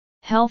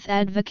Health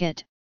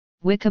Advocate,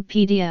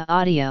 Wikipedia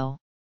Audio.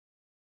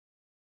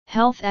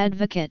 Health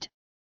Advocate,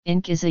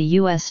 Inc. is a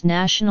U.S.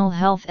 national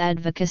health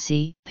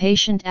advocacy,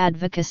 patient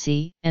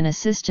advocacy, and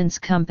assistance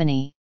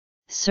company,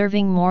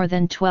 serving more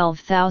than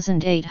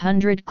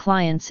 12,800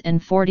 clients and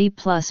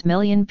 40+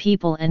 million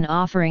people and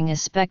offering a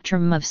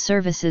spectrum of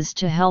services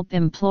to help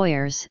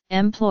employers,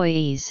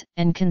 employees,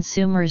 and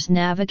consumers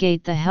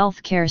navigate the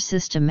healthcare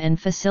system and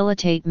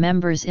facilitate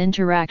members'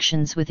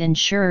 interactions with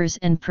insurers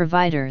and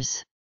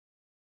providers.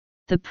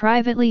 The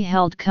privately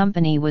held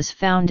company was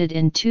founded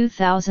in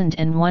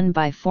 2001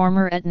 by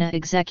former Aetna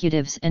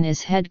executives and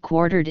is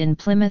headquartered in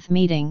Plymouth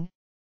Meeting,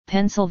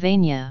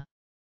 Pennsylvania.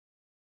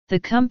 The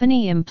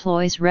company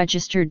employs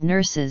registered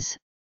nurses,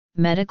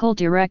 medical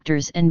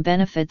directors and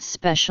benefits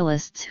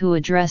specialists who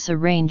address a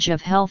range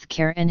of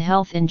healthcare and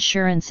health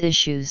insurance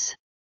issues.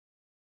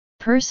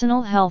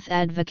 Personal health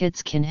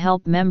advocates can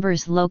help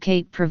members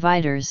locate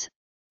providers,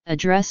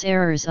 address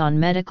errors on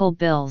medical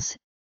bills,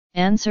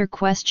 answer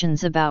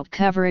questions about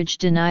coverage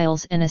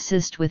denials and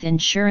assist with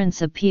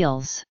insurance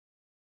appeals.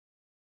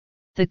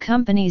 The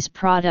company's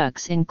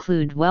products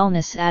include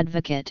Wellness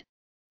Advocate,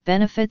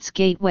 Benefits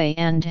Gateway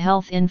and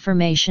Health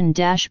Information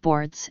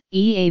Dashboards,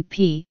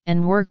 EAP,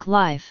 and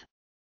Work-Life,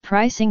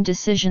 Pricing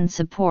Decision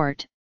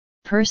Support,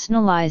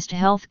 Personalized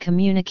Health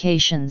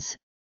Communications,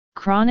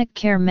 Chronic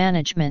Care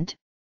Management,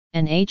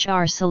 and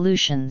HR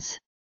Solutions.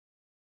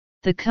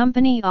 The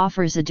company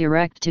offers a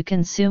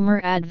direct-to-consumer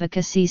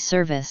advocacy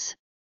service,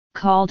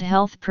 called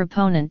Health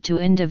Proponent, to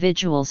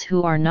individuals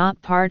who are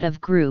not part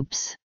of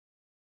groups.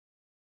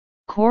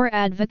 Core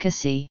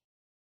Advocacy.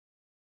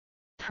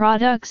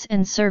 Products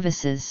and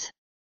services.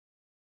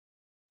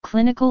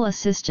 Clinical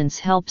assistance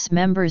helps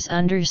members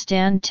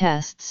understand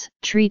tests,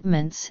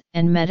 treatments,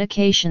 and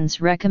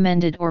medications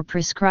recommended or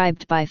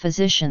prescribed by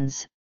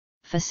physicians,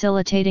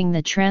 facilitating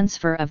the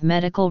transfer of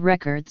medical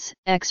records,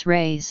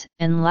 X-rays,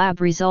 and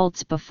lab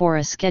results before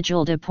a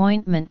scheduled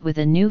appointment with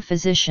a new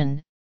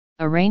physician,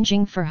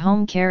 arranging for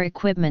home care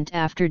equipment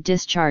after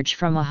discharge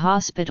from a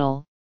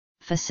hospital,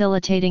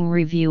 facilitating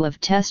review of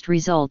test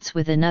results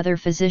with another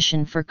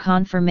physician for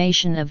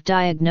confirmation of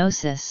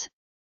diagnosis,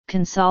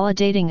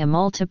 consolidating a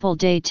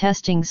multiple-day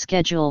testing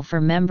schedule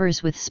for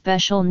members with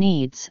special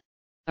needs,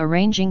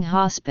 arranging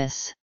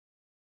hospice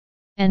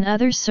and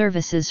other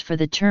services for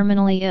the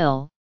terminally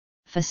ill,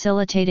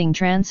 facilitating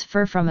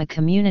transfer from a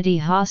community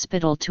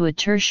hospital to a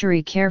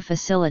tertiary care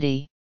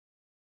facility.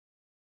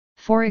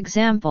 For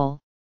example,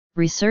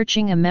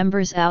 researching a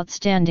member's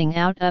outstanding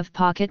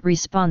out-of-pocket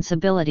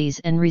responsibilities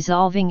and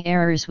resolving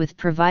errors with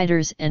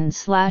providers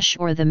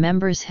and/or the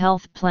member's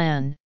health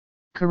plan,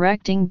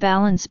 correcting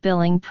balance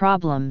billing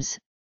problems,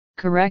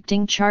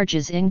 correcting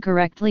charges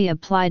incorrectly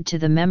applied to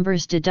the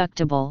member's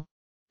deductible,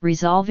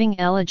 resolving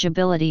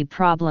eligibility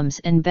problems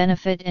and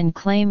benefit and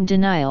claim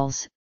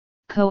denials,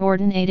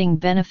 coordinating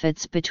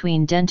benefits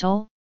between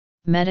dental,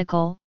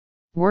 medical,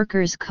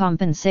 workers'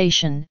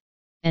 compensation,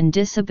 and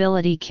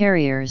disability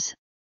carriers,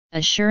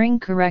 assuring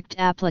correct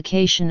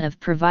application of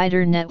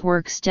provider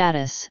network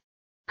status,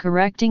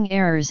 correcting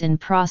errors in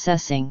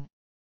processing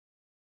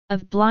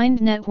of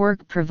blind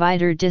network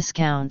provider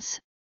discounts,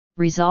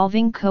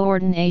 resolving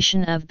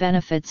coordination of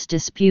benefits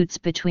disputes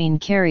between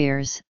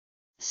carriers,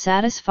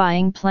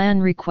 satisfying plan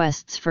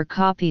requests for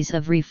copies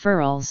of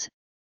referrals,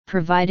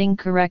 providing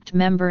correct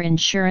member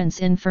insurance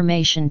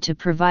information to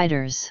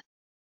providers.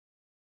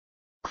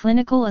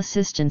 Clinical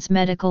assistance,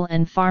 medical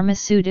and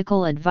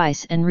pharmaceutical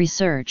advice and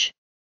research.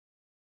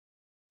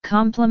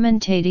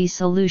 Complementary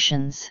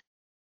solutions.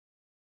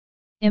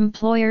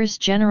 Employers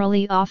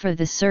generally offer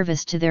the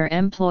service to their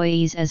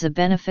employees as a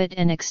benefit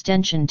and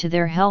extension to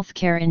their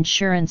healthcare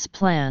insurance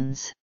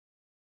plans.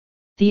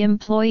 The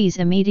employee's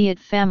immediate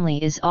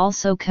family is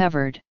also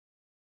covered.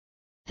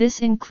 This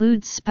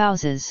includes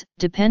spouses,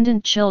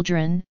 dependent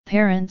children,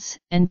 parents,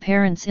 and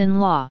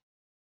parents-in-law.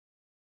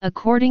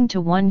 According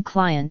to one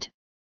client,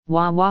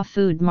 Wawa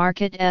Food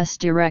Market's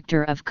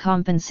Director of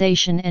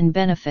Compensation and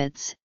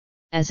Benefits,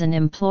 as an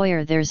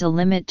employer there's a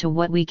limit to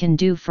what we can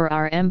do for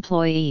our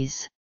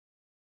employees.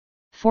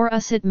 For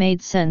us it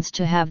made sense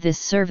to have this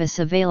service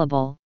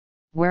available,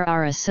 where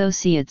our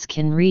associates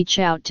can reach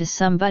out to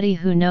somebody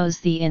who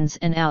knows the ins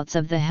and outs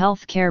of the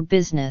healthcare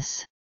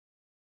business.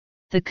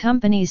 The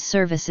company's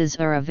services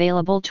are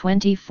available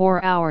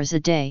 24 hours a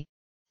day,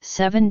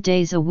 7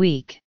 days a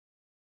week.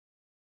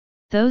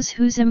 Those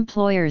whose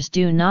employers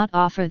do not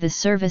offer the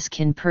service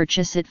can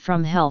purchase it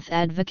from Health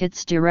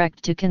Advocate's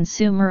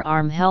direct-to-consumer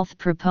arm Health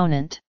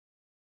Proponent.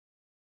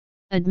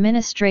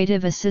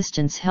 Administrative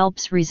assistance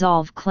helps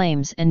resolve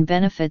claims and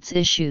benefits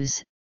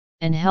issues,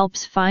 and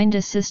helps find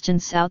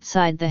assistance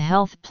outside the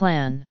health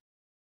plan.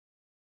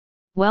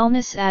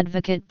 Wellness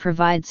Advocate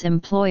provides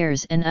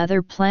employers and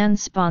other plan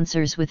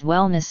sponsors with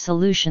wellness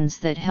solutions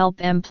that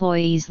help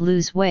employees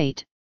lose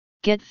weight,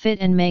 get fit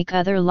and make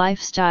other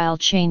lifestyle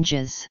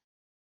changes.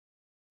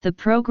 The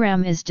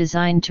program is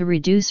designed to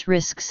reduce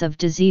risks of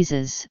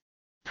diseases,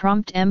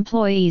 prompt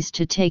employees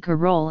to take a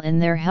role in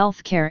their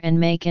healthcare and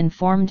make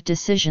informed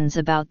decisions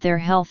about their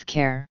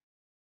healthcare.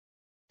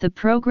 The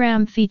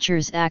program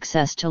features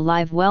access to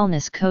live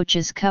wellness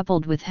coaches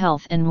coupled with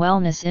health and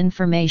wellness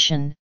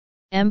information.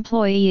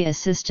 Employee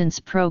Assistance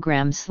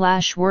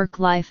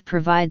Program/Work-Life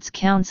provides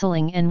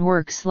counseling and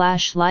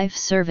work/life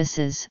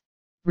services,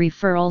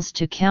 referrals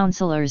to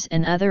counselors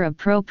and other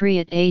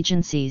appropriate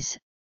agencies.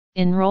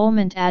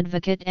 Enrollment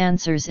Advocate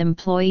answers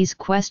employees'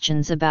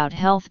 questions about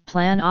health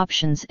plan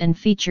options and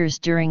features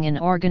during an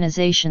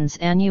organization's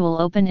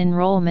annual open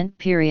enrollment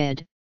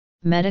period.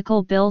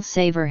 Medical Bill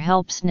Saver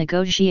helps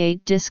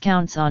negotiate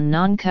discounts on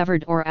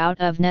non-covered or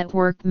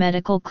out-of-network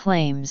medical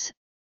claims.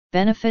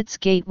 Benefits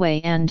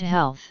Gateway and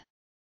Health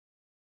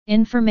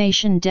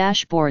Information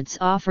Dashboards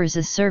offers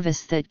a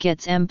service that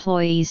gets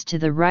employees to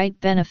the right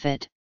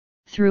benefit,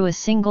 through a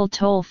single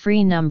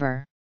toll-free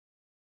number.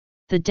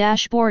 The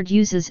dashboard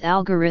uses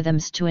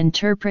algorithms to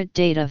interpret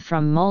data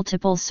from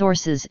multiple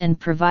sources and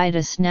provide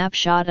a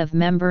snapshot of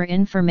member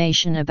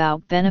information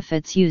about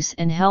benefits use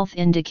and health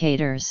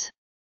indicators.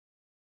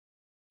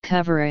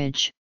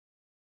 Coverage.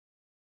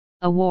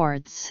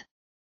 Awards.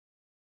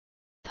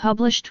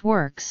 Published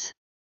works.